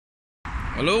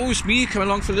Hello, it's me coming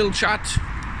along for a little chat.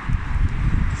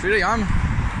 Here I am,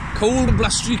 cold and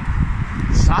blustery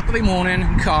Saturday morning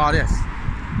in Cardiff.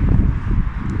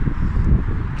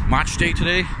 Match day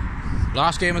today,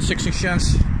 last game of the Six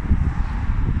Nations.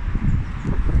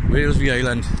 Wales v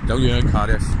Ireland, down here in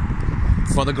Cardiff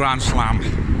for the Grand Slam.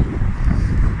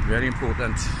 Very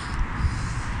important.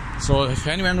 So if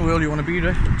anywhere in the world you want to be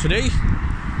there today,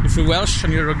 if you're Welsh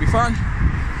and you're a rugby fan,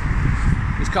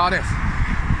 it's Cardiff.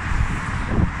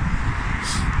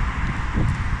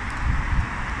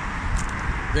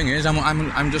 Thing is,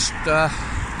 I'm just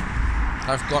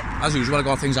I've got, as usual, I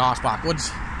got things arse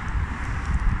backwards,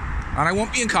 and I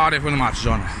won't be in Cardiff when the match is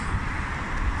on.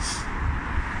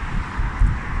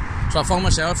 So I found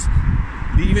myself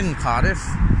leaving Cardiff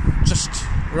just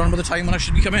around about the time when I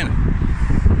should be coming.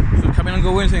 So come in and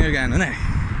go in thing again, isn't it?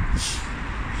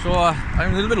 So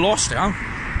I'm a little bit lost now.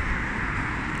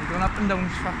 I'm going up and down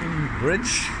this fucking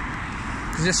bridge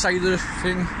because this side of the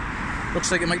thing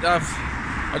looks like it might have.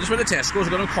 I just went to Tesco's, I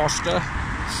got a Costa,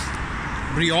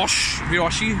 brioche,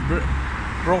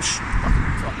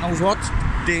 fuck knows what,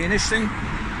 Danish thing,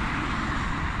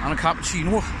 and a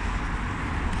cappuccino.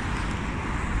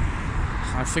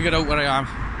 I figured out where I am.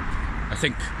 I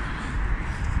think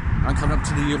I'm coming up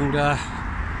to the old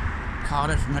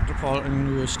Cardiff Metropolitan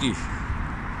University.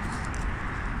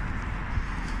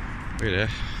 Right there.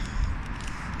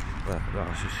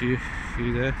 That's you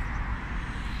see there.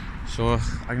 So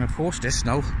I'm gonna post this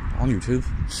now on YouTube.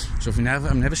 So if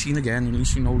I'm never seen again, at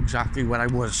least you know exactly where I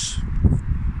was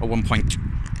at one point.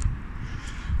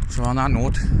 So on that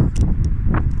note,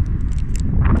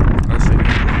 I'll say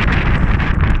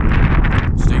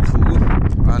stay cool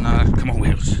and come on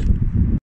Wales.